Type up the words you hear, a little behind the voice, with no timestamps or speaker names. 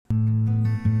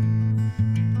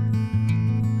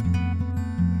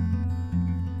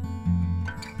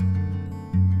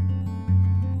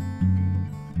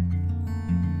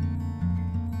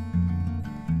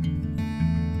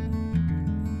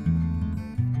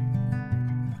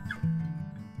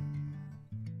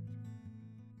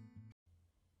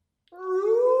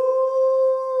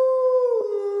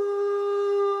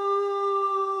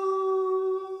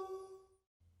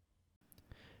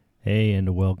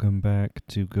and welcome back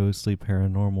to Ghostly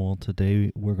Paranormal.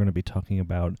 Today we're going to be talking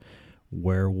about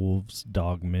werewolves,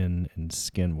 dogmen, and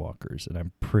skinwalkers, and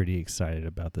I'm pretty excited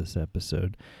about this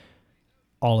episode.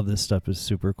 All of this stuff is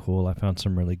super cool. I found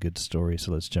some really good stories,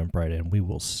 so let's jump right in. We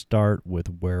will start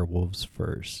with werewolves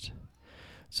first.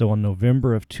 So on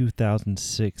November of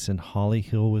 2006 in Holly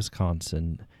Hill,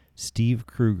 Wisconsin, Steve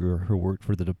Kruger, who worked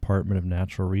for the Department of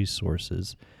Natural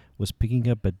Resources, was picking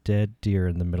up a dead deer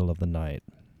in the middle of the night.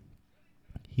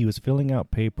 He was filling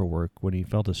out paperwork when he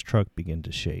felt his truck begin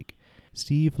to shake.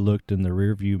 Steve looked in the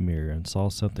rearview mirror and saw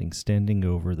something standing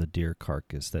over the deer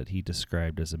carcass that he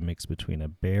described as a mix between a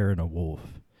bear and a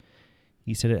wolf.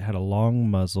 He said it had a long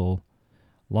muzzle,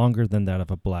 longer than that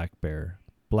of a black bear,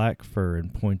 black fur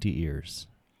and pointy ears.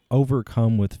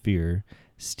 Overcome with fear,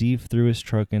 Steve threw his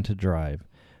truck into drive.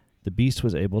 The beast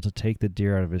was able to take the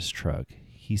deer out of his truck.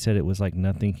 He said it was like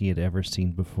nothing he had ever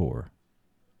seen before.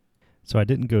 So I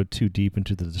didn't go too deep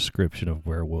into the description of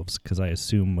werewolves because I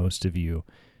assume most of you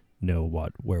know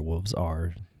what werewolves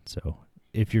are. So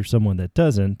if you're someone that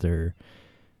doesn't, they're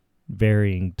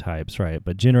varying types, right?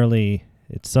 But generally,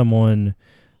 it's someone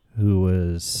who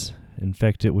was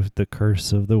infected with the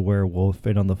curse of the werewolf,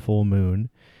 and on the full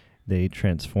moon, they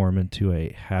transform into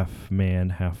a half man,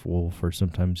 half wolf, or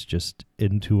sometimes just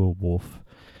into a wolf.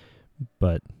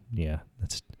 But yeah,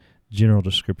 that's general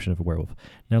description of a werewolf.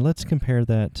 Now let's compare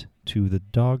that to the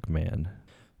dogman.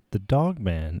 The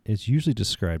dogman is usually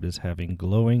described as having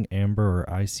glowing amber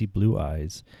or icy blue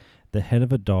eyes, the head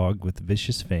of a dog with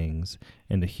vicious fangs,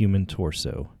 and a human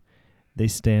torso. They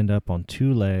stand up on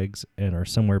two legs and are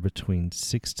somewhere between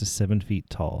 6 to 7 feet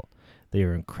tall. They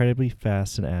are incredibly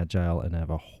fast and agile and have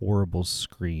a horrible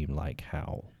scream-like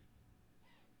howl.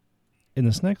 And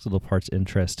this next little part's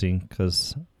interesting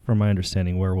because, from my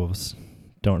understanding, werewolves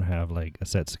don't have like a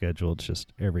set schedule. It's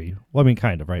just every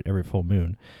full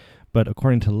moon. But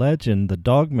according to legend, the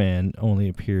dogman only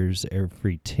appears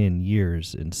every 10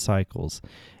 years in cycles,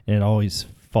 and it always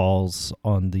falls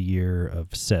on the year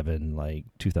of 7, like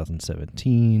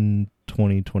 2017,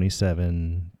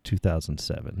 2027,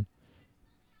 2007.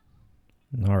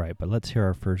 All right, but let's hear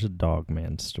our first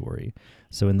dogman story.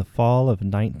 So in the fall of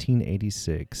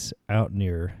 1986, out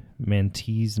near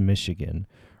Mantes, Michigan,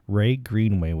 Ray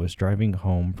Greenway was driving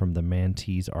home from the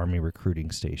Mantes Army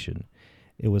recruiting station.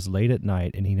 It was late at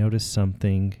night, and he noticed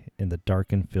something in the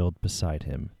darkened field beside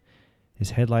him.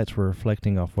 His headlights were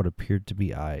reflecting off what appeared to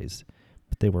be eyes,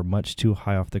 but they were much too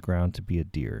high off the ground to be a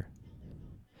deer.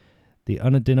 The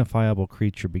unidentifiable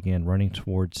creature began running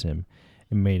towards him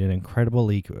and made an incredible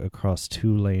leap across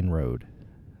 2-lane road.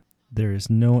 There is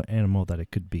no animal that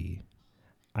it could be.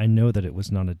 I know that it was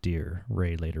not a deer,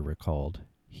 Ray later recalled.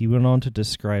 He went on to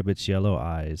describe its yellow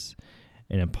eyes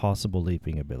and impossible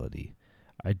leaping ability.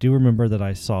 I do remember that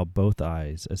I saw both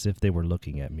eyes as if they were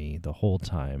looking at me the whole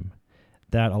time.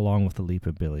 That, along with the leap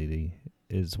ability,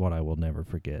 is what I will never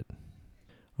forget.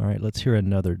 All right, let's hear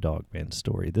another dogman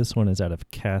story. This one is out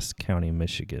of Cass County,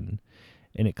 Michigan,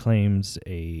 and it claims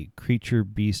a creature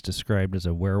beast described as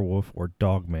a werewolf or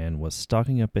dogman was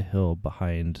stalking up a hill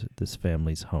behind this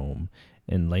family's home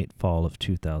in late fall of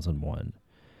 2001.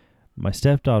 My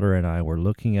stepdaughter and I were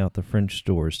looking out the French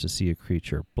doors to see a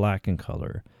creature, black in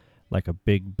color, like a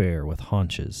big bear with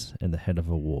haunches and the head of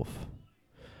a wolf.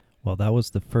 While that was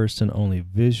the first and only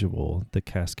visual the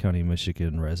Cass County,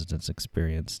 Michigan residents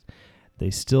experienced, they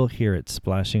still hear it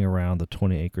splashing around the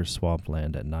 20-acre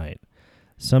swampland at night.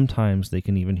 Sometimes they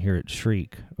can even hear it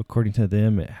shriek. According to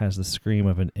them, it has the scream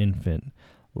of an infant,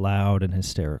 loud and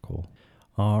hysterical.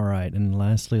 All right, and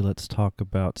lastly, let's talk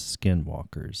about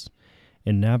skinwalkers.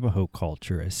 In Navajo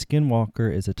culture, a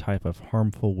skinwalker is a type of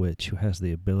harmful witch who has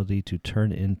the ability to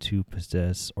turn into,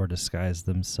 possess, or disguise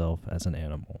themselves as an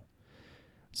animal.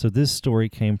 So this story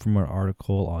came from an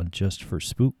article on Just for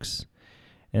Spooks,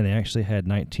 and they actually had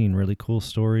 19 really cool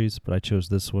stories, but I chose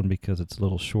this one because it's a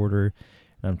little shorter,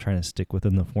 and I'm trying to stick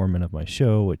within the format of my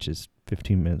show, which is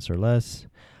 15 minutes or less.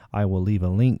 I will leave a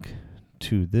link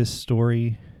to this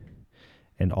story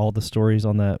and all the stories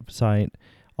on that site.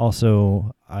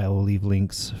 Also, I will leave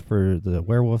links for the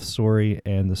werewolf story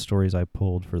and the stories I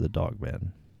pulled for the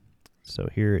dogman. So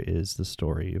here is the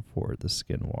story for the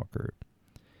skinwalker.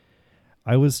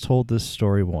 I was told this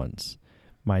story once.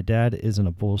 My dad isn't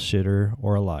a bullshitter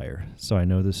or a liar, so I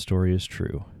know this story is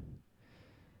true.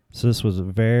 So this was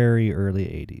very early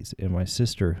 80s, and my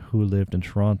sister, who lived in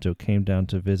Toronto, came down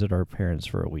to visit our parents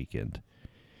for a weekend.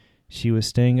 She was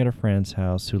staying at a friend's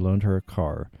house who loaned her a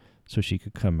car so she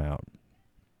could come out.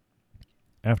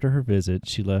 After her visit,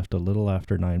 she left a little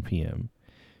after 9 p.m.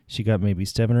 She got maybe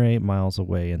 7 or 8 miles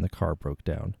away and the car broke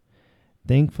down.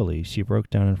 Thankfully, she broke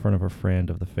down in front of a friend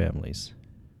of the family's.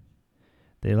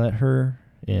 They let her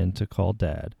in to call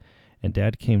Dad, and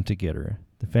Dad came to get her.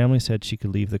 The family said she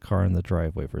could leave the car in the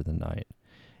driveway for the night,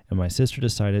 and my sister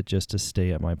decided just to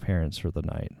stay at my parents' for the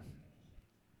night.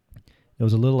 It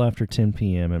was a little after 10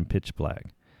 p.m. and pitch black,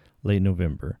 late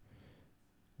November.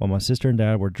 While my sister and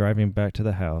Dad were driving back to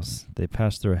the house, they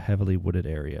passed through a heavily wooded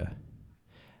area.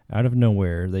 Out of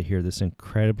nowhere, they hear this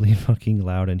incredibly fucking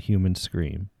loud and human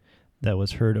scream that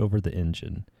was heard over the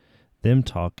engine, them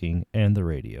talking, and the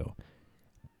radio.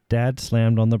 Dad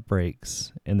slammed on the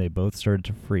brakes, and they both started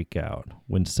to freak out,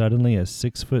 when suddenly a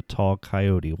 6-foot-tall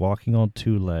coyote walking on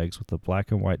 2 legs with a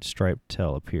black and white striped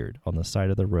tail appeared on the side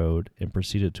of the road and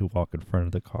proceeded to walk in front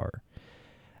of the car.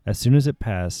 As soon as it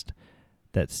passed,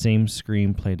 that same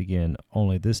scream played again,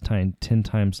 only this time 10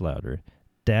 times louder.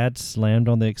 Dad slammed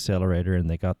on the accelerator, and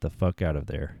they got the fuck out of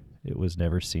there. It was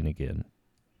never seen again.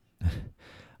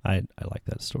 I like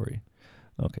that story.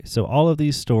 Okay, so all of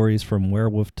these stories from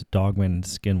Werewolf to Dogman and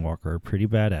Skinwalker are pretty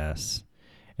badass,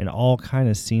 and all kind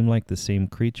of seem like the same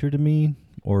creature to me,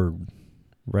 or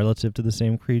relative to the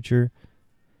same creature.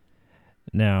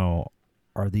 Now,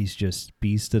 are these just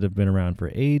beasts that have been around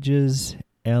for ages,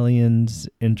 aliens,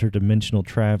 interdimensional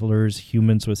travelers,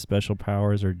 humans with special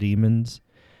powers, or demons?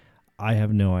 I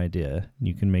have no idea.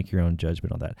 You can make your own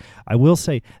judgment on that. I will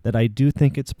say that I do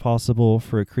think it's possible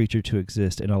for a creature to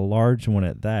exist, and a large one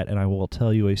at that, and I will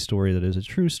tell you a story that is a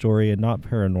true story and not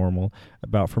paranormal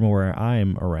about from where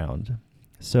I'm around.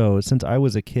 So, since I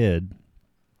was a kid,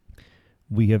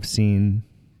 we have seen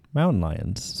mountain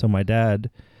lions. So my dad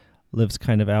lives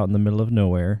kind of out in the middle of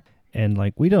nowhere, and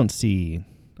we don't see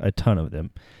a ton of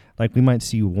them. We might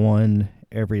see one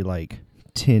every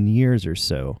 10 years or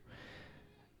so.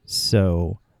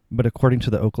 But according to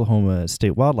the Oklahoma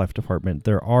State Wildlife Department,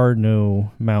 there are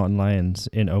no mountain lions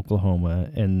in Oklahoma,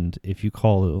 and if you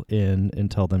call in and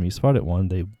tell them you spotted one,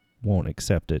 they won't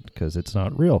accept it because it's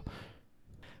not real.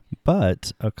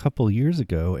 But a couple years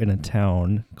ago, in a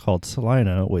town called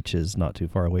Salina, which is not too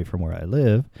far away from where I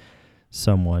live,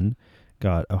 someone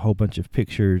got a whole bunch of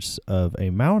pictures of a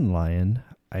mountain lion.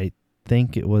 I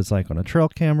think it was on a trail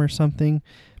cam or something.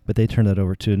 But they turned that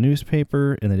over to a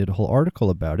newspaper, and they did a whole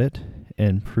article about it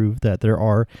and proved that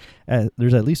there's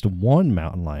at least one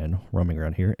mountain lion roaming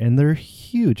around here, and they're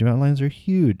huge. Mountain lions are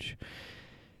huge.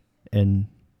 And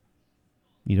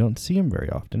you don't see them very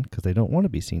often because they don't want to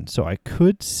be seen. So I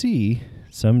could see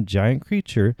some giant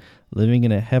creature living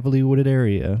in a heavily wooded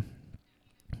area,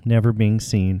 never being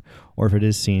seen, or if it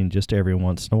is seen, just every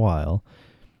once in a while,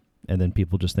 and then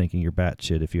people just thinking you're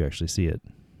batshit if you actually see it.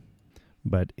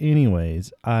 But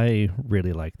anyways, I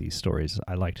really like these stories.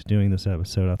 I liked doing this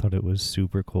episode. I thought it was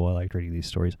super cool. I liked reading these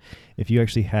stories. If you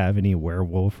actually have any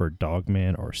werewolf or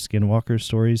dogman or skinwalker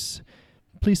stories,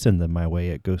 please send them my way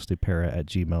at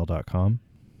ghostlypara@gmail.com.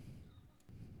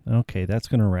 Okay, that's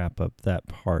going to wrap up that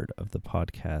part of the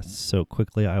podcast. So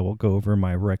quickly, I will go over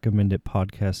my recommended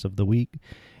podcast of the week,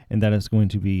 and that is going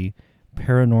to be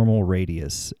Paranormal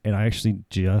Radius. And I actually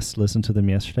just listened to them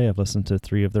yesterday. I've listened to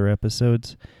 3 of their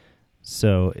episodes.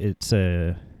 So it's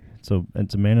a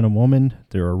man and a woman.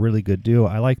 They're a really good duo.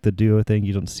 I like the duo thing.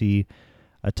 You don't see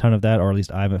a ton of that, or at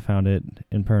least I haven't found it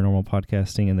in paranormal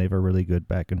podcasting, and they have a really good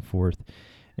back and forth,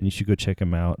 and you should go check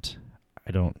them out.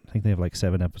 I think they have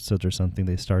 7 episodes or something.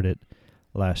 They started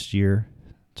last year.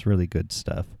 It's really good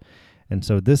stuff. And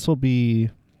so this will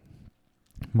be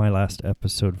my last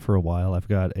episode for a while. I've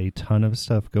got a ton of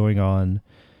stuff going on.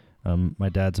 My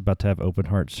dad's about to have open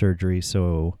heart surgery,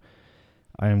 so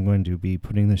I am going to be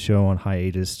putting the show on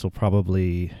hiatus till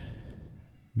probably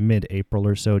mid-April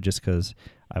or so, just because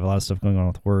I have a lot of stuff going on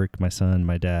with work, my son,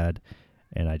 my dad,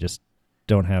 and I just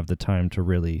don't have the time to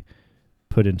really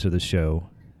put into the show,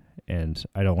 and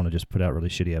I don't want to just put out really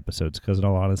shitty episodes, because in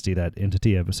all honesty, that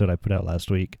Entity episode I put out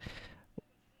last week,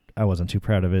 I wasn't too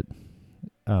proud of it.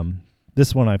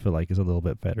 This one I feel like is a little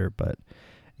bit better, but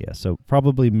yeah, so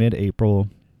probably mid-April,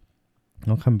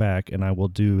 I'll come back and I will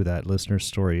do that listener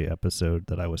story episode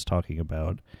that I was talking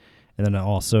about. And then I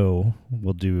also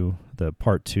will do the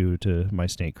part 2 to my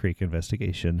Snake Creek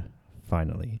investigation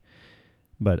finally.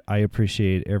 But I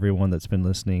appreciate everyone that's been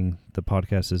listening. The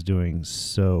podcast is doing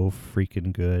so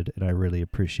freaking good, and I really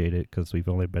appreciate it because we've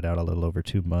only been out a little over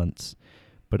 2 months.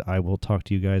 But I will talk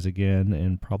to you guys again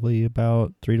in probably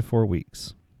about 3 to 4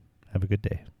 weeks. Have a good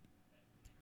day.